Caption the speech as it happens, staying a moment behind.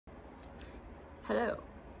Hello.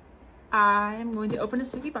 I am going to open a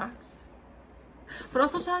spooky box, but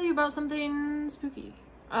also tell you about something spooky,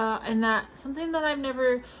 and that something that I've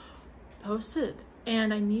never posted,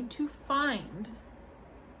 and I need to find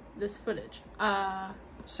this footage. Okay,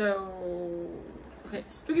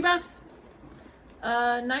 spooky box,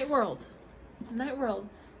 Night World.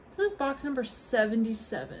 This is box number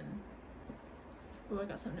 77. Oh, I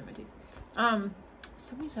got something in my teeth.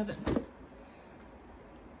 77.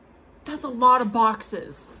 That's a lot of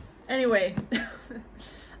boxes. Anyway,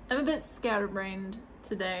 I'm a bit scatterbrained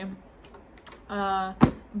today. So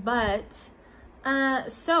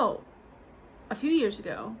a few years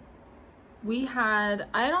ago, we had,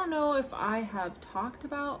 I don't know if I have talked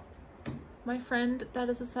about my friend that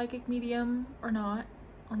is a psychic medium or not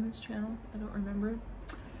on this channel. I don't remember.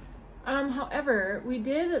 However, we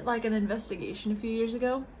did like an investigation a few years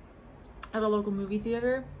ago at a local movie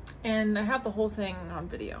theater, and I have the whole thing on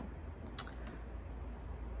video.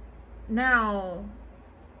 Now,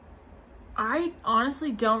 I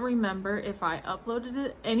honestly don't remember if I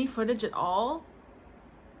uploaded any footage at all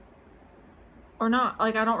or not.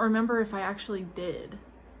 Like, I don't remember if I actually did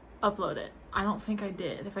upload it. I don't think I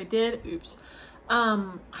did. If I did, oops.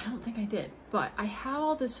 I don't think I did, but I have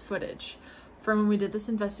all this footage from when we did this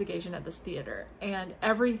investigation at this theater and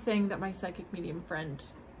everything that my psychic medium friend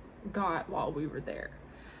got while we were there.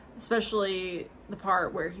 Especially the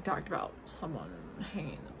part where he talked about someone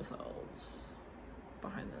hanging themselves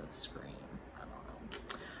behind the screen. I don't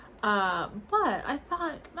know. But I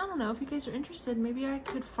thought, I don't know, if you guys are interested, maybe I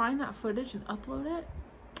could find that footage and upload it.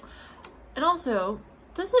 And also,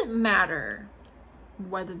 does it matter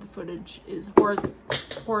whether the footage is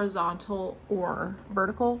horizontal or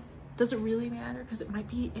vertical? Does it really matter? Because it might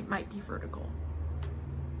be vertical.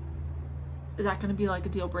 Is that going to be like a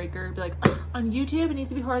deal breaker? Be like, on YouTube it needs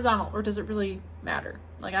to be horizontal, or does it really matter?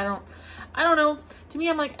 Like, I don't know. To me,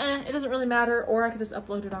 I'm like, it doesn't really matter. Or I could just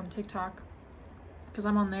upload it on TikTok because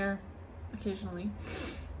I'm on there occasionally,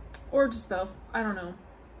 or just both. I don't know.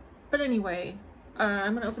 But anyway,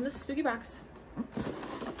 I'm gonna open this spooky box.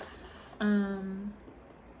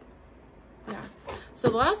 Yeah. So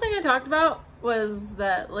the last thing I talked about was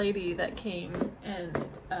that lady that came and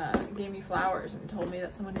gave me flowers and told me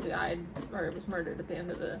that someone died or was murdered at the end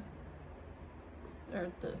of the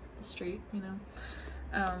street, you know.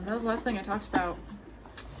 That was the last thing I talked about.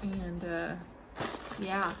 And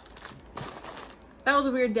yeah, that was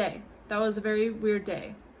a weird day. That was a very weird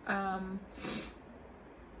day. I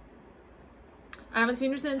haven't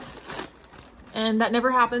seen her since, and that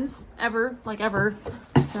never happens ever, like ever.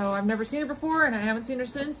 So I've never seen her before, and I haven't seen her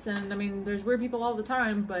since. And I mean, there's weird people all the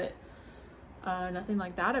time, but nothing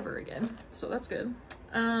like that ever again. So that's good.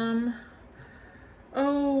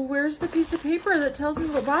 Oh, where's the piece of paper that tells me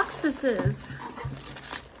what box this is?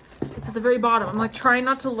 It's at the very bottom. I'm like trying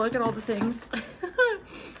not to look at all the things.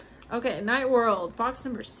 Okay, Night World, box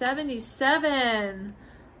number 77.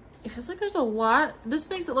 It feels like there's a lot. This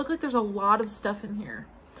makes it look like there's a lot of stuff in here.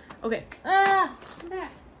 Okay, I'm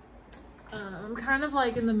kind of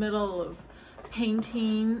like in the middle of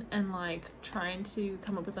painting and like trying to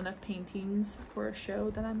come up with enough paintings for a show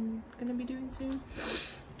that I'm gonna be doing soon.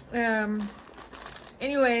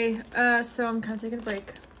 Anyway, so I'm kind of taking a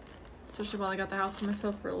break, especially while I got the house to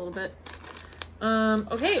myself for a little bit.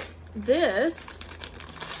 Okay, this,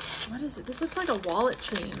 what is it? This looks like a wallet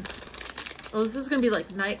chain. Oh, this is gonna be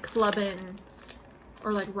like night clubbing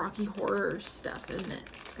or like Rocky Horror stuff, isn't it?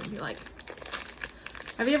 It's gonna be like,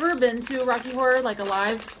 have you ever been to Rocky Horror, like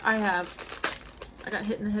alive? I have. I got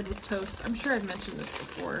hit in the head with toast. I'm sure I've mentioned this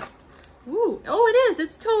before. Ooh, oh, it is.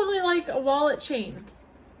 It's totally like a wallet chain.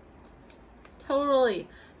 Totally.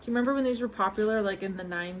 Do you remember when these were popular, like in the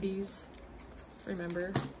 90s?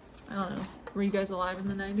 Remember? I don't know. Were you guys alive in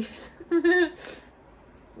the 90s?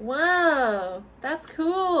 Whoa, that's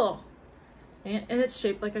cool. And it's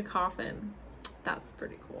shaped like a coffin. That's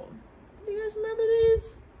pretty cool. Do you guys remember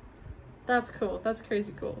these? That's cool. That's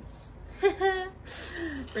crazy cool.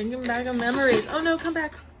 Bringing back on memories. Oh no, come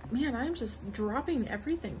back. Man, I'm just dropping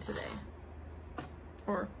everything today.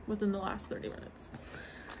 Or within the last 30 minutes.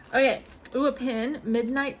 Okay. Ooh, a pin.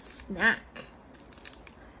 Midnight Snack.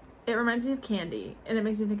 It reminds me of candy, and it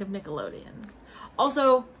makes me think of Nickelodeon.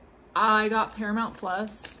 Also, I got Paramount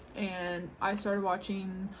Plus, and I started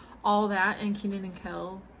watching all that and Kenan and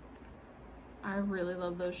Kel. I really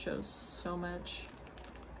love those shows so much.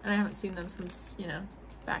 And I haven't seen them since, you know,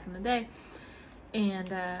 back in the day.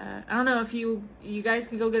 And I don't know if you guys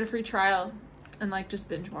could go get a free trial and like just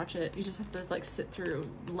binge watch it. You just have to like sit through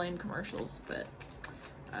lame commercials, but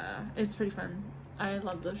it's pretty fun. I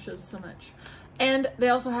love those shows so much. And they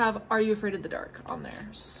also have Are You Afraid of the Dark on there.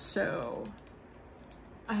 So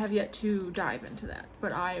I have yet to dive into that,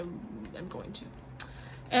 but I am going to.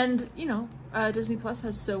 And, you know, Disney Plus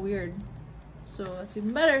has So Weird, so that's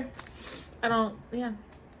even better. Yeah.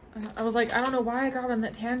 I was like, I don't know why I got on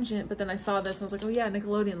that tangent, but then I saw this and I was like, oh yeah,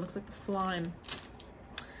 Nickelodeon looks like the slime.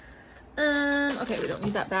 Okay, we don't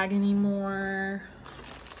need that bag anymore.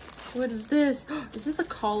 What is this? Is this a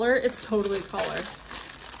collar? It's totally a collar.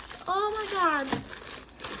 Oh my god.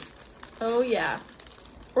 Oh yeah.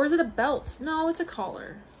 Or is it a belt? No, it's a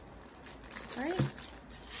collar. Right?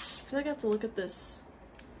 I feel like I have to look at this.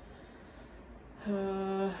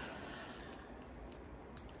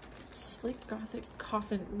 Sleek Gothic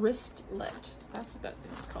Coffin Wristlet. That's what that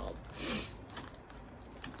thing's called.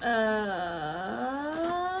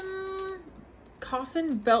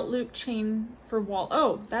 Coffin belt loop chain for wall.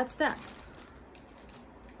 Oh, that's that.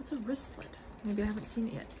 What's a wristlet? Maybe I haven't seen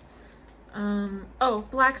it yet. Oh,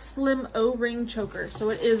 black slim O-ring choker. So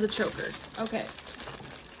it is a choker. Okay.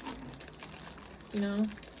 You know,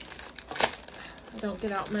 I don't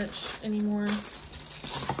get out much anymore.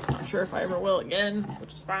 Not sure if I ever will again,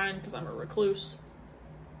 which is fine because I'm a recluse.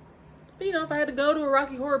 But you know, if I had to go to a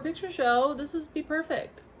Rocky Horror Picture Show, this would be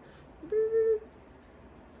perfect.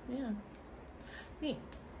 Yeah. Neat.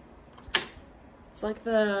 It's like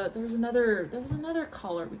there was another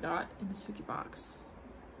collar we got in the spooky box.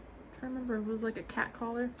 I'm trying to remember, it was like a cat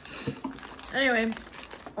collar. Anyway,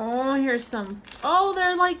 oh, here's some. Oh, they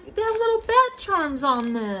have little bat charms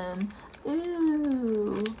on them.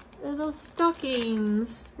 Ooh, little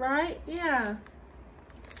stockings, right? Yeah.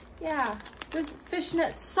 Yeah. There's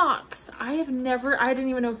fishnet socks. I didn't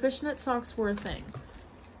even know fishnet socks were a thing.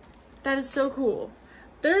 That is so cool.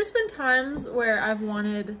 There's been times where I've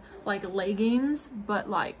wanted like leggings, but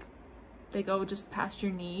like they go just past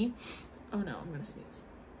your knee. Oh no, I'm gonna sneeze.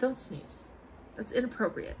 Don't sneeze. That's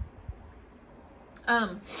inappropriate.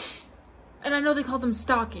 And I know they call them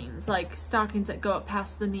stockings, like stockings that go up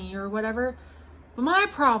past the knee or whatever. But my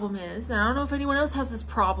problem is, and I don't know if anyone else has this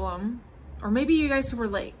problem, or maybe you guys can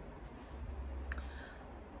relate,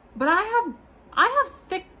 but I have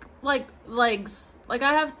thick like legs. Like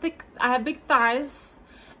I have big thighs,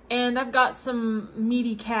 and I've got some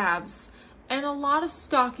meaty calves, and a lot of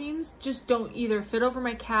stockings just don't either fit over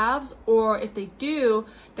my calves, or if they do,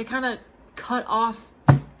 they kind of cut off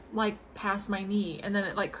like past my knee, and then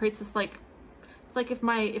it like creates this like, it's like if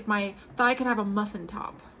my thigh could have a muffin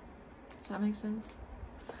top. Does that make sense?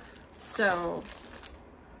 So,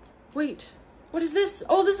 wait, what is this?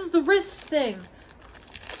 Oh, this is the wrist thing.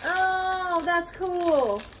 Oh, that's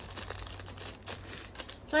cool.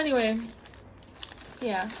 So anyway,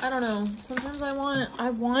 yeah, I don't know. Sometimes I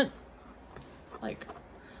want like,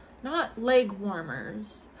 not leg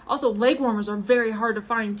warmers. Also, leg warmers are very hard to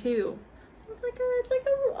find too. So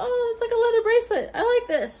it's like a leather bracelet. I like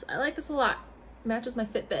this. I like this a lot. Matches my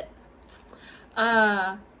Fitbit.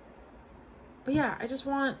 But yeah, I just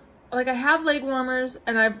want, like, I have leg warmers,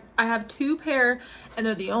 and I have 2 pair, and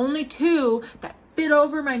they're the only 2 that fit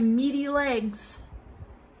over my meaty legs.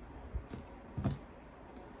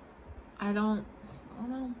 I don't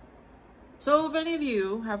know. So if any of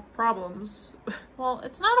you have problems, well,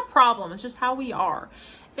 it's not a problem, it's just how we are.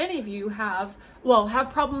 If any of you have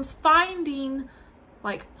problems finding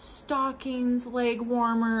like stockings, leg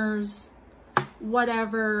warmers,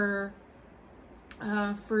 whatever,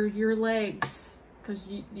 for your legs, because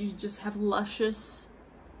you just have luscious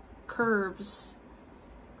curves,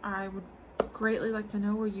 I would greatly like to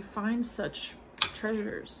know where you find such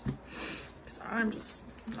treasures, because I'm just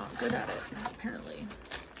not good at it, apparently.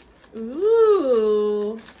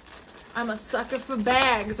 Ooh, I'm a sucker for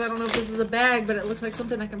bags. I don't know if this is a bag, but it looks like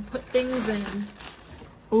something I can put things in.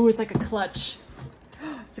 Ooh, it's like a clutch.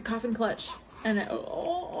 It's a coffin clutch. And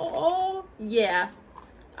yeah,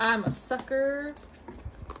 I'm a sucker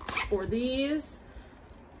for these.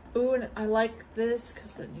 Ooh, and I like this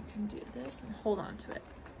because then you can do this and hold on to it.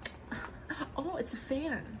 Oh, it's a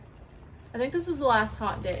fan. I think this is the last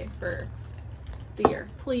hot day for the year.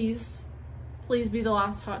 Please be the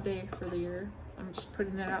last hot day for the year. I'm just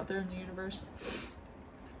putting that out there in the universe.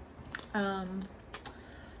 So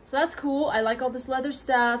that's cool. I like all this leather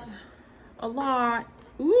stuff a lot.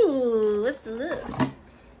 Ooh, what's this?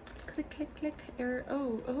 Click, click, click.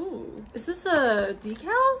 Oh. Is this a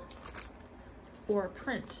decal? Or a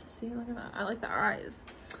print? See, look at that. I like the eyes.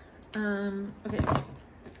 Okay.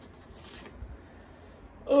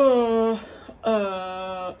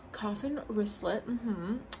 Coffin wristlet.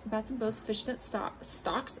 Bats and Bows fishnet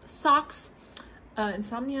socks.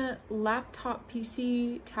 Insomnia laptop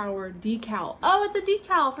PC tower decal. Oh, it's a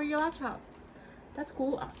decal for your laptop. That's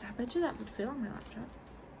cool. I bet you that would fit on my laptop.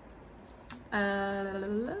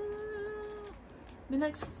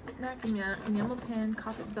 Midnight snack enamel pin,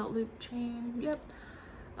 copper belt loop chain. Yep.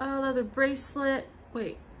 Leather bracelet.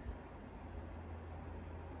 Wait.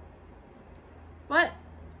 What?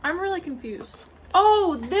 I'm really confused.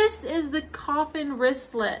 Oh, this is the coffin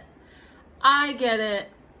wristlet. I get it.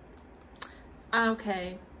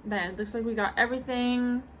 Okay. Then looks like we got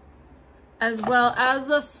everything, as well as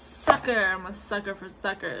a sucker. I'm a sucker for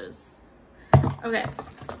suckers. Okay.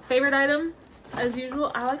 Favorite item, as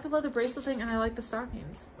usual. I like the leather bracelet thing, and I like the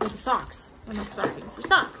stockings. Or the socks. They're not stockings. They're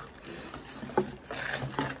socks.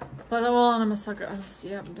 But well, and I'm a sucker.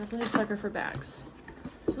 Yeah, I'm definitely a sucker for bags.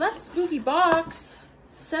 So that's spooky box.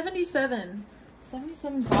 77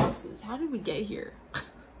 boxes. How did we get here?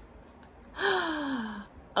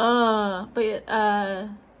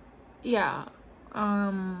 Yeah.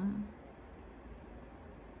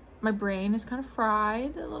 My brain is kind of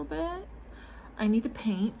fried a little bit. I need to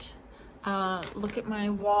paint. Look at my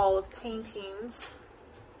wall of paintings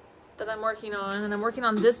that I'm working on, and I'm working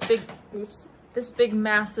on this big, this thing's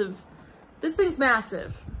massive,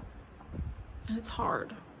 and it's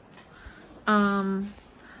hard.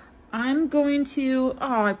 I'm going to,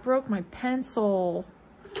 oh, I broke my pencil.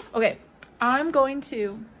 Okay, I'm going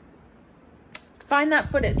to find that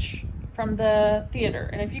footage from the theater.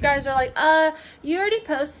 And if you guys are like, you already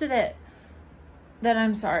posted it, then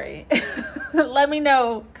I'm sorry. Let me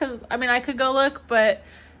know, because I mean, I could go look, but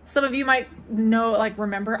some of you might know, like,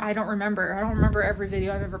 remember. I don't remember every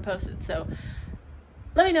video I've ever posted. So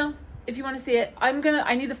let me know if you want to see it. I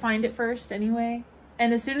need to find it first anyway.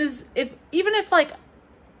 And as soon as, even if like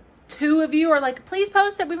 2 of you are like, please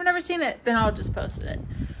post it, we've never seen it, then I'll just post it.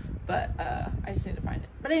 But I just need to find it.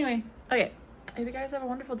 But anyway, okay. I hope you guys have a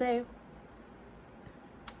wonderful day.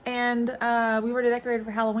 And we were decorated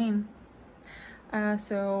for Halloween.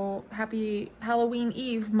 So happy Halloween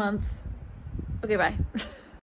Eve month. Okay, bye.